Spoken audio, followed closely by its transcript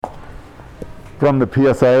From the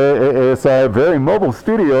PSIA ASI Very Mobile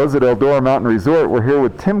Studios at Eldora Mountain Resort, we're here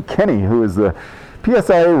with Tim Kenny, who is the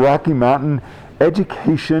PSIA Rocky Mountain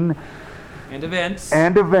Education and Events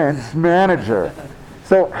Manager.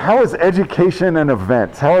 So how is education and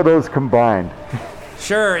events? How are those combined?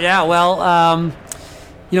 Sure, yeah, well,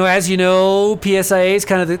 as you know, PSIA is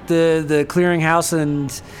kind of the clearinghouse and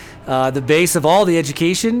the base of all the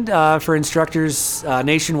education for instructors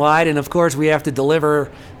nationwide, and of course we have to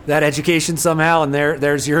deliver that education somehow, and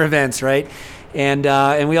there's your events, right?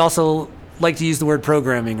 And we also like to use the word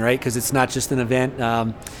programming, right? Because it's not just an event.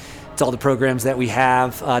 It's all the programs that we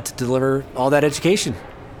have to deliver all that education.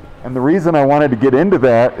 And the reason I wanted to get into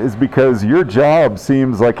that is because your job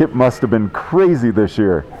seems like it must have been crazy this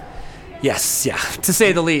year. Yes, yeah, to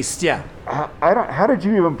say the least, yeah. How did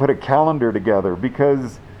you even put a calendar together?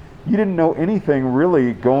 Because you didn't know anything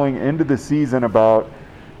really going into the season about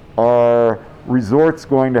our resorts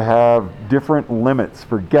going to have different limits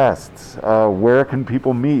for guests. Where can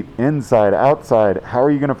people meet? Inside, outside? How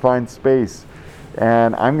are you going to find space?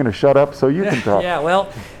 And I'm going to shut up so you can talk. Yeah,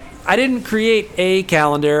 well, I didn't create a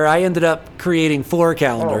calendar. I ended up creating 4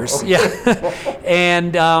 calendars. Oh, okay. Yeah.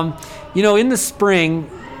 And, in the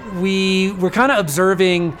spring, we were kind of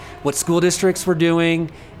observing what school districts were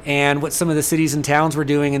doing and what some of the cities and towns were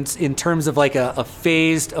doing in terms of like a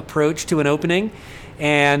phased approach to an opening.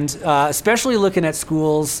 And especially looking at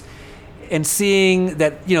schools and seeing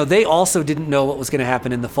that, they also didn't know what was going to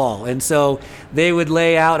happen in the fall. And so they would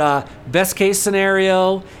lay out a best case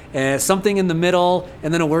scenario, something in the middle,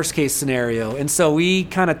 and then a worst case scenario. And so we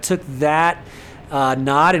kind of took that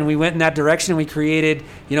nod and we went in that direction, and we created,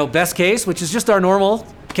 best case, which is just our normal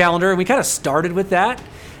calendar. And we kind of started with that.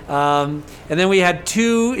 And then we had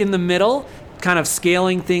 2 in the middle, kind of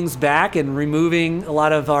scaling things back and removing a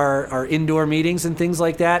lot of our indoor meetings and things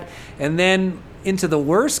like that. And then into the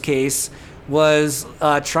worst case was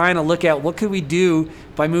trying to look at what could we do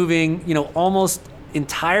by moving, almost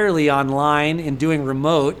entirely online and doing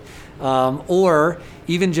remote, or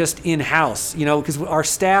even just in-house, because our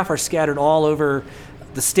staff are scattered all over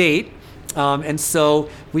the state. And so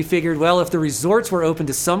we figured, well, if the resorts were open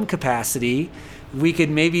to some capacity, we could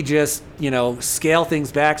maybe just, scale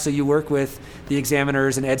things back so you work with the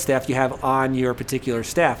examiners and ed staff you have on your particular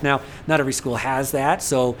staff. Now, not every school has that,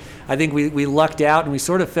 so I think we lucked out and we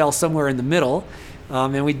sort of fell somewhere in the middle.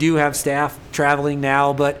 And we do have staff traveling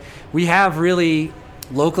now, but we have really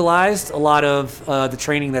localized a lot of the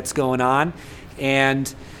training that's going on.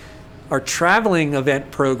 And our traveling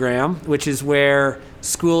event program, which is where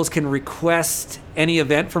schools can request any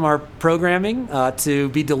event from our programming to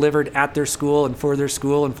be delivered at their school and for their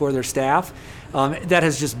staff, that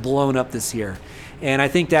has just blown up this year. And I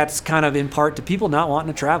think that's kind of in part to people not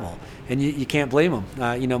wanting to travel. And you can't blame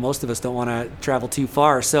them. Most of us don't want to travel too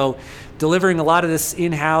far. So delivering a lot of this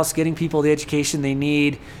in-house, getting people the education they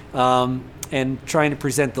need, and trying to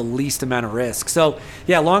present the least amount of risk. So,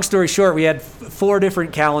 yeah, long story short, we had 4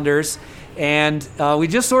 different calendars, and we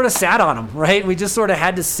just sort of sat on them, right? We just sort of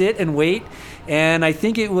had to sit and wait. And I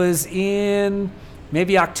think it was in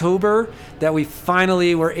maybe October that we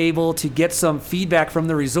finally were able to get some feedback from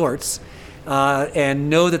the resorts and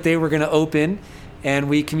know that they were going to open. And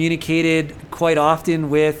we communicated quite often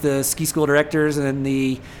with the ski school directors and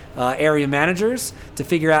the area managers to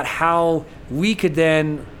figure out how we could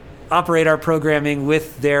then operate our programming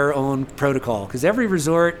with their own protocol. Because every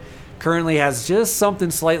resort currently has just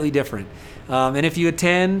something slightly different. And if you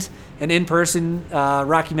attend an in-person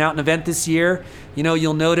Rocky Mountain event this year,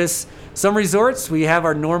 you'll notice some resorts, we have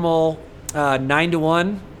our normal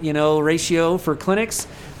 9-to-1, ratio for clinics.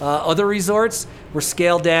 Other resorts, we're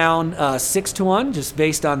scaled down 6-to-1, just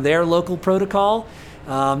based on their local protocol.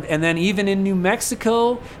 And then even in New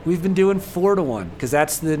Mexico, we've been doing 4-to-1, because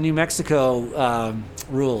that's the New Mexico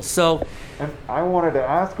rules. So, and I wanted to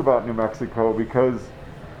ask about New Mexico, because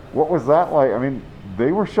what was that like? I mean,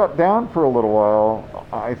 they were shut down for a little while.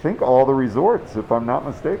 I think all the resorts, if I'm not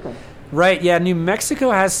mistaken. Right, yeah. New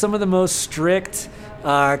Mexico has some of the most strict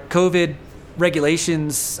COVID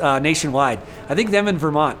regulations nationwide. I think them and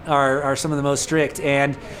Vermont are some of the most strict.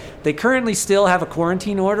 And they currently still have a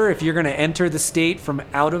quarantine order. If you're going to enter the state from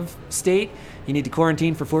out of state, you need to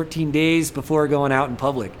quarantine for 14 days before going out in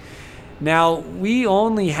public. Now, we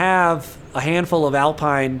only have a handful of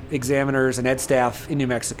alpine examiners and ed staff in New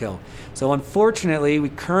Mexico. So unfortunately, we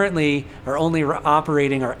currently are only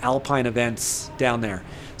operating our alpine events down there.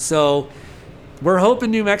 So we're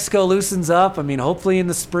hoping New Mexico loosens up. I mean, hopefully in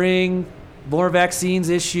the spring, more vaccines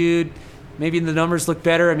issued, maybe the numbers look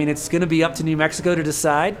better. I mean, it's going to be up to New Mexico to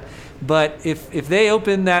decide. But if they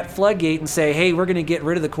open that floodgate and say, hey, we're going to get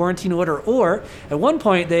rid of the quarantine order, or at one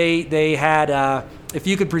point they had, if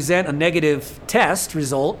you could present a negative test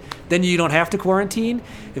result, then you don't have to quarantine.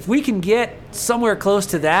 If we can get somewhere close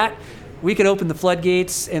to that, we could open the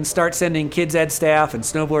floodgates and start sending kids ed staff and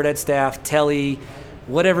snowboard ed staff, tele,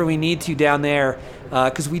 whatever we need to down there,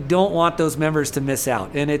 because we don't want those members to miss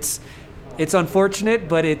out. And it's unfortunate,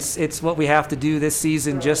 but it's what we have to do this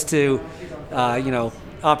season just to,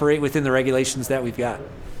 operate within the regulations that we've got.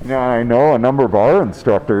 Yeah, I know a number of our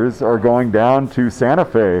instructors are going down to Santa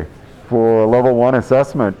Fe for a level 1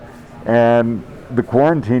 assessment, and the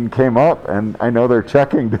quarantine came up, and I know they're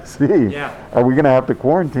checking to see, are we going to have to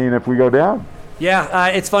quarantine if we go down? Yeah,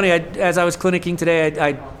 it's funny. As I was clinicking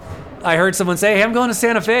today, I heard someone say, hey, I'm going to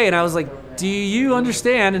Santa Fe, and I was like, do you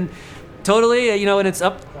understand? And totally, and it's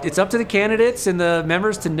up to the candidates and the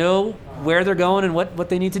members to know where they're going and what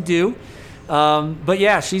they need to do. But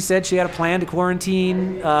yeah, she said she had a plan to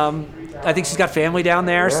quarantine. I think she's got family down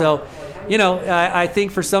there. Yeah. So, I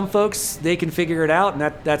think for some folks, they can figure it out,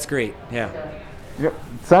 and that's great. Yeah. It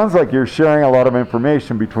sounds like you're sharing a lot of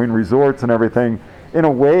information between resorts and everything. In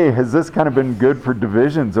a way, has this kind of been good for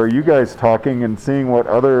divisions? Are you guys talking and seeing what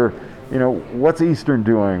other, what's Eastern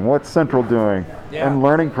doing, what's Central doing, and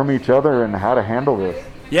learning from each other and how to handle this?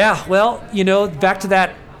 Yeah, well, back to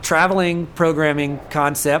that traveling programming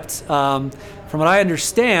concept. From what I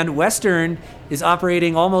understand, Western is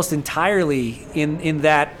operating almost entirely in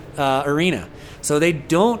that arena. So they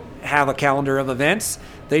don't have a calendar of events.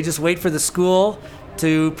 They just wait for the school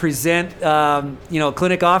to present, a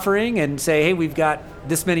clinic offering and say, hey, we've got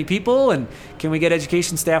this many people, and can we get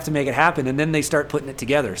education staff to make it happen? And then they start putting it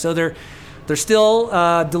together. So they're still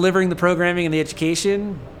delivering the programming and the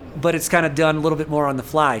education, but it's kind of done a little bit more on the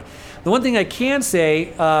fly. The one thing I can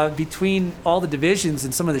say between all the divisions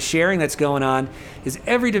and some of the sharing that's going on is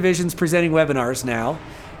every division's presenting webinars now,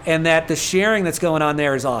 and that the sharing that's going on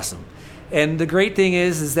there is awesome. And the great thing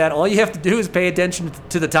is that all you have to do is pay attention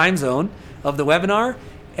to the time zone of the webinar,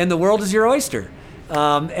 and the world is your oyster.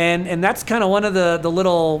 And that's kind of one of the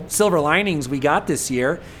little silver linings we got this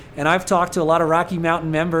year. And I've talked to a lot of Rocky Mountain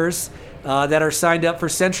members that are signed up for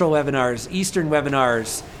Central webinars, Eastern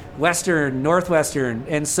webinars, Western, Northwestern.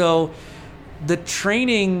 And so the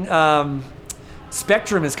training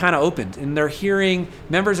spectrum is kind of opened, and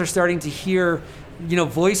members are starting to hear,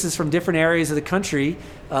 voices from different areas of the country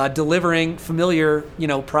delivering familiar,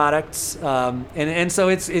 products. And so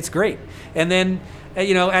it's great. And then,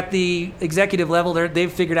 at the executive level,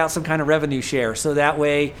 they've figured out some kind of revenue share. So that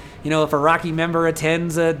way, if a Rocky member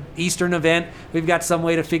attends an Eastern event, we've got some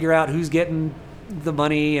way to figure out who's getting the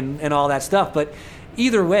money and all that stuff. But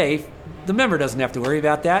either way, the member doesn't have to worry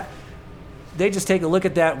about that. They just take a look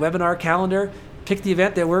at that webinar calendar, pick the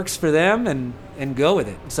event that works for them, and go with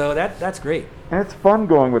it. So that's great. And it's fun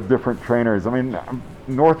going with different trainers. I mean,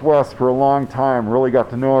 Northwest for a long time really got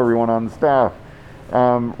to know everyone on the staff.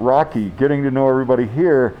 Rocky, getting to know everybody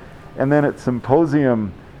here. And then at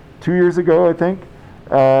Symposium 2 years ago, I think,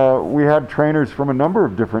 we had trainers from a number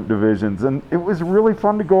of different divisions, and it was really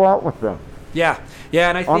fun to go out with them. Yeah,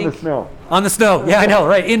 and I think on the snow. Yeah, I know,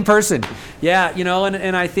 right, in person. Yeah,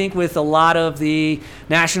 and I think with a lot of the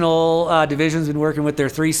national divisions been working with their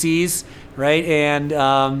 3 C's, right?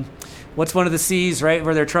 And what's one of the C's, right,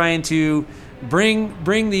 where they're trying to bring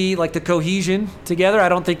the cohesion together. I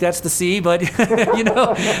don't think that's the C, but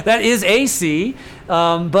that is a C.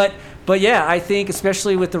 But yeah, I think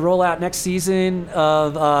especially with the rollout next season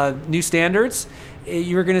of new standards,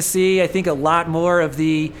 you're going to see, I think, a lot more of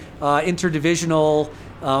the interdivisional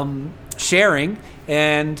sharing,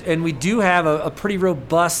 and we do have a pretty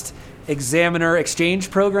robust examiner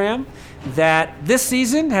exchange program that this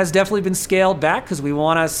season has definitely been scaled back because we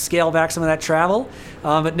want to scale back some of that travel.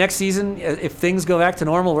 But next season, if things go back to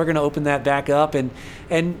normal, we're going to open that back up. And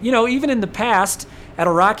even in the past, at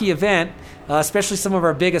a Rocky event, especially some of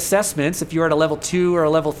our big assessments, if you're at a level 2 or a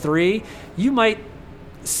level 3, you might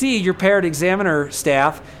see your paired examiner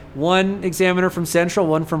staff, one examiner from Central,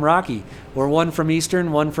 one from Rocky, or one from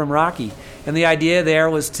Eastern, one from Rocky. And the idea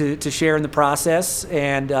there was to share in the process,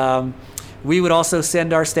 and we would also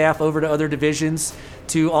send our staff over to other divisions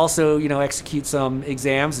to also, execute some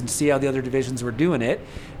exams and see how the other divisions were doing it.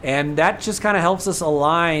 And that just kind of helps us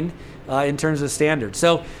align in terms of standards.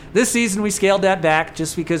 So this season we scaled that back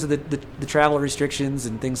just because of the travel restrictions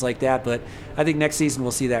and things like that. But I think next season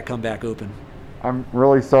we'll see that come back open. I'm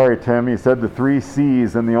really sorry, Tim. You said the 3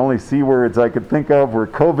 C's, and the only C words I could think of were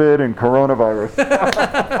COVID and coronavirus.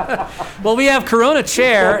 Well, we have Corona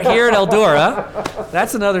Chair here at Eldora.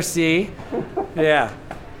 That's another C. Yeah.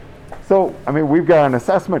 So, I mean, we've got an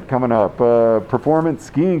assessment coming up, performance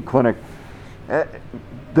skiing clinic.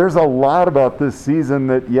 There's a lot about this season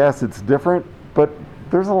that, yes, it's different, but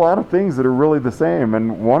there's a lot of things that are really the same.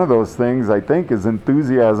 And one of those things, I think, is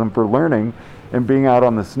enthusiasm for learning and being out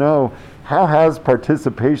on the snow. How has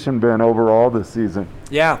participation been overall this season?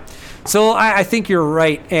 Yeah. So I think you're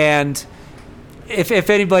right. And if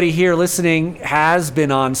anybody here listening has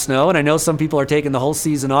been on snow, and I know some people are taking the whole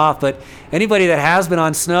season off, but anybody that has been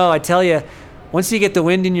on snow, I tell you, once you get the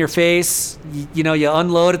wind in your face, you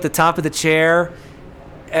unload at the top of the chair,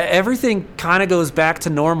 everything kind of goes back to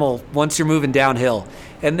normal once you're moving downhill.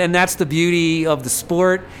 And that's the beauty of the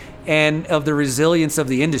sport and of the resilience of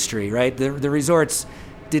the industry, right? The resorts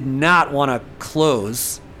did not want to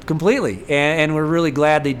close completely, and we're really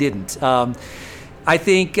glad they didn't. I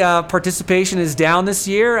think participation is down this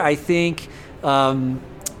year. I think the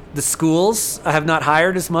schools have not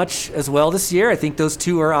hired as much as well this year. I think those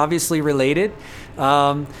two are obviously related.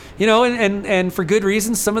 And for good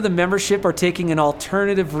reasons. Some of the membership are taking an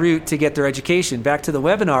alternative route to get their education. Back to the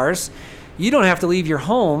webinars, you don't have to leave your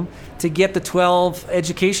home to get the 12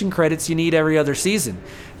 education credits you need every other season.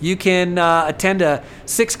 You can attend a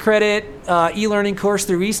 6-credit e-learning course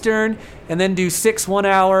through Eastern and then do 6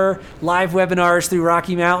 one-hour live webinars through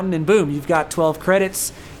Rocky Mountain, and boom, you've got 12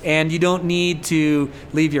 credits. And you don't need to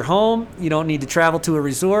leave your home. You don't need to travel to a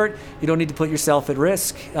resort. You don't need to put yourself at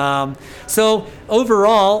risk. So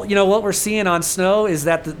overall, what we're seeing on snow is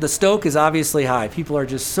that the stoke is obviously high. People are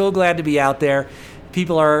just so glad to be out there.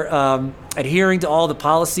 People are adhering to all the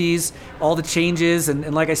policies, all the changes.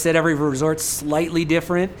 And like I said, every resort's slightly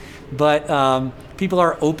different. But people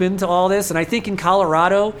are open to all this. And I think in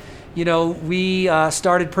Colorado, we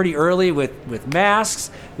started pretty early with masks.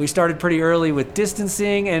 We started pretty early with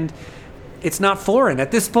distancing, and it's not foreign. At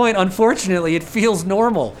this point, unfortunately, it feels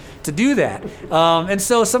normal to do that. And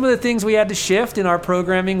so some of the things we had to shift in our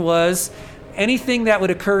programming was anything that would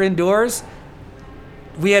occur indoors,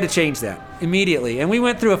 we had to change that immediately. And we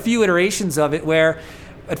went through a few iterations of it where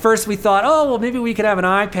at first we thought, maybe we could have an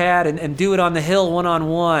iPad and do it on the hill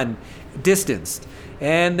one-on-one, distanced.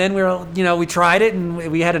 And then we tried it,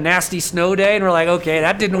 and we had a nasty snow day, and we're like, okay,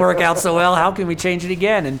 that didn't work out so well. How can we change it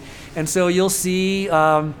again? And so you'll see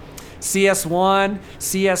CS1,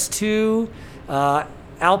 CS2,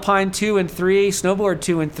 Alpine 2 and 3, Snowboard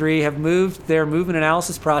 2 and 3 have moved their movement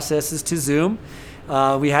analysis processes to Zoom.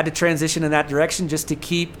 We had to transition in that direction just to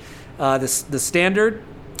keep the standard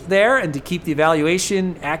there and to keep the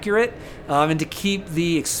evaluation accurate and to keep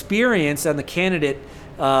the experience and the candidate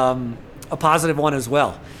a positive one as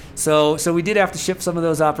well. So we did have to shift some of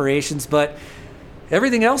those operations, but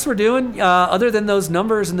everything else we're doing, other than those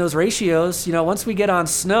numbers and those ratios, once we get on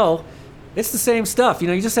snow, it's the same stuff.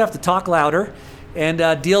 You just have to talk louder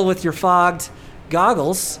and deal with your fogged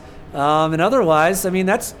goggles. And otherwise,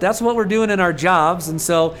 that's what we're doing in our jobs, and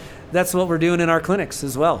so that's what we're doing in our clinics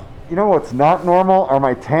as well. What's not normal are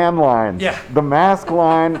my tan lines. Yeah. The mask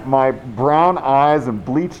line, my brown eyes and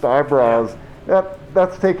bleached eyebrows.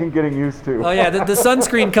 That's taken getting used to. Oh, yeah. The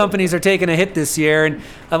sunscreen companies are taking a hit this year. And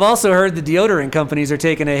I've also heard the deodorant companies are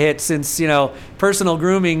taking a hit since, personal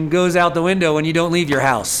grooming goes out the window when you don't leave your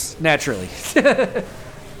house, naturally.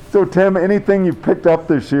 So, Tim, anything you've picked up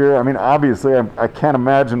this year? Obviously, I can't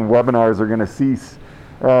imagine webinars are going to cease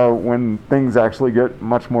when things actually get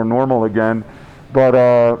much more normal again.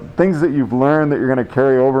 But things that you've learned that you're going to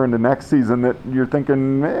carry over into next season that you're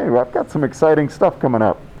thinking, hey, I've got some exciting stuff coming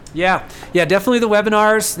up. Yeah, definitely the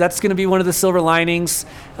webinars. That's going to be one of the silver linings.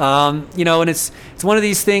 And it's one of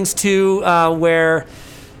these things too where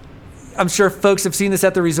I'm sure folks have seen this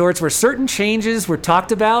at the resorts where certain changes were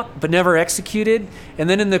talked about but never executed. And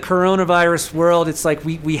then in the coronavirus world, it's like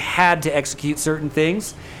we had to execute certain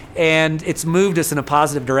things, and it's moved us in a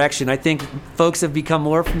positive direction. I think folks have become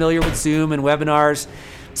more familiar with Zoom and webinars.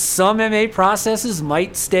 Some MA processes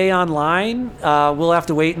might stay online. We'll have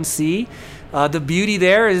to wait and see. The beauty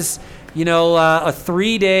there is, a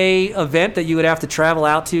 3-day event that you would have to travel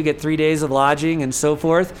out to, get 3 days of lodging and so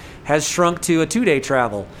forth, has shrunk to a 2-day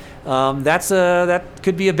travel. That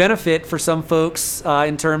could be a benefit for some folks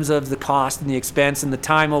in terms of the cost and the expense and the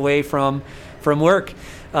time away from work.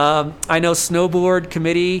 I know Snowboard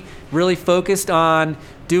Committee really focused on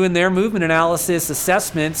doing their movement analysis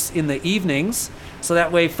assessments in the evenings, so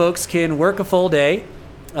that way folks can work a full day.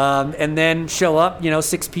 And then show up,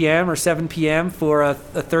 6 p.m. or 7 p.m. for a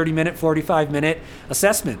 30-minute, 45-minute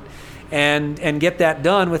assessment, and get that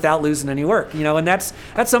done without losing any work. And that's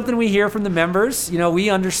something we hear from the members. We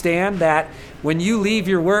understand that when you leave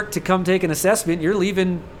your work to come take an assessment, you're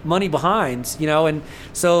leaving money behind. And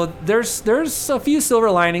so there's a few silver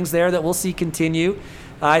linings there that we'll see continue.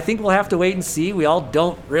 I think we'll have to wait and see. We all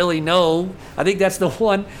don't really know. I think that's the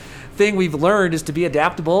one thing we've learned, is to be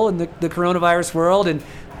adaptable in the coronavirus world, and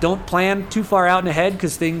don't plan too far out and ahead,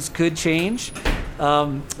 because things could change.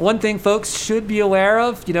 One thing folks should be aware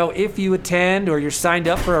of, if you attend or you're signed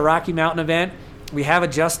up for a Rocky Mountain event, we have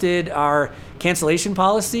adjusted our cancellation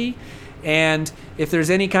policy. And if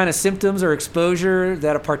there's any kind of symptoms or exposure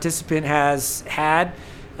that a participant has had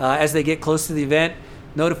as they get close to the event,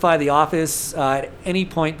 notify the office at any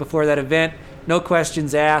point before that event. No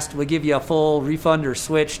questions asked. We'll give you a full refund or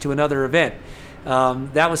switch to another event.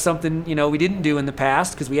 That was something we didn't do in the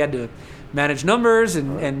past, because we had to manage numbers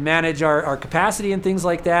and manage our capacity and things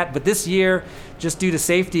like that. But this year, just due to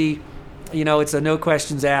safety, it's a no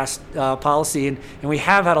questions asked policy, and we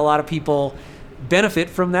have had a lot of people benefit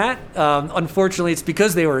from that. Unfortunately, it's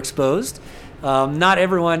because they were exposed. Not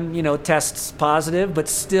everyone, tests positive, but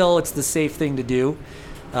still, it's the safe thing to do.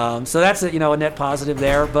 So that's a net positive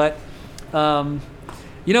there. But one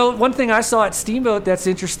thing I saw at Steamboat that's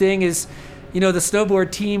interesting is, the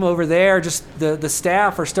snowboard team over there, just the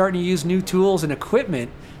staff are starting to use new tools and equipment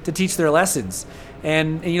to teach their lessons.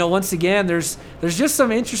 And once again, there's just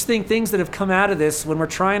some interesting things that have come out of this when we're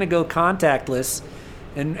trying to go contactless,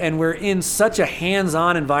 and we're in such a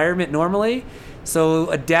hands-on environment normally. So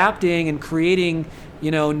adapting and creating,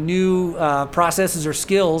 new processes or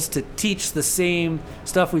skills to teach the same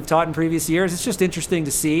stuff we've taught in previous years, it's just interesting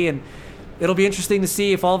to see. And it'll be interesting to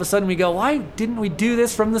see if all of a sudden we go, why didn't we do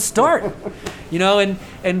this from the start? And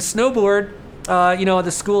snowboard,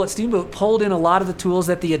 the school at Steamboat pulled in a lot of the tools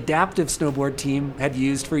that the adaptive snowboard team had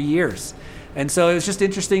used for years. And so it was just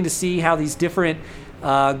interesting to see how these different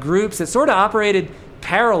groups that sort of operated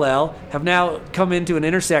parallel have now come into an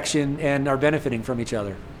intersection and are benefiting from each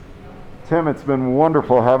other. Tim, it's been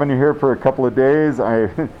wonderful having you here for a couple of days.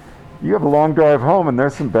 You have a long drive home, and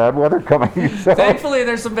there's some bad weather coming. So. Thankfully,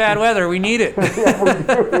 there's some bad weather. We need it. Yeah, we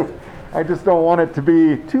do. I just don't want it to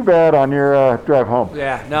be too bad on your drive home.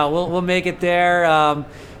 Yeah, no, we'll make it there.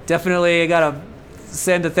 Definitely, I got to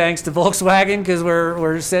send a thanks to Volkswagen, because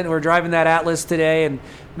we're driving that Atlas today, and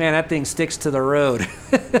man, that thing sticks to the road.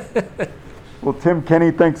 Well, Tim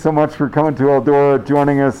Kenny, thanks so much for coming to Eldora,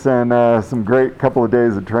 joining us, and some great couple of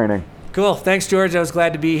days of training. Cool. Thanks, George. I was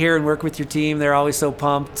glad to be here and work with your team. They're always so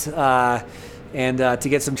pumped, and to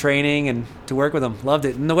get some training and to work with them. Loved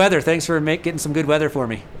it. And the weather. Thanks for getting some good weather for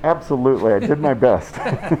me. Absolutely. I did my best.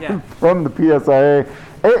 Yeah. From the PSIA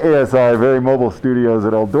AASI Very Mobile Studios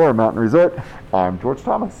at Eldora Mountain Resort, I'm George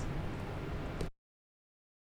Thomas.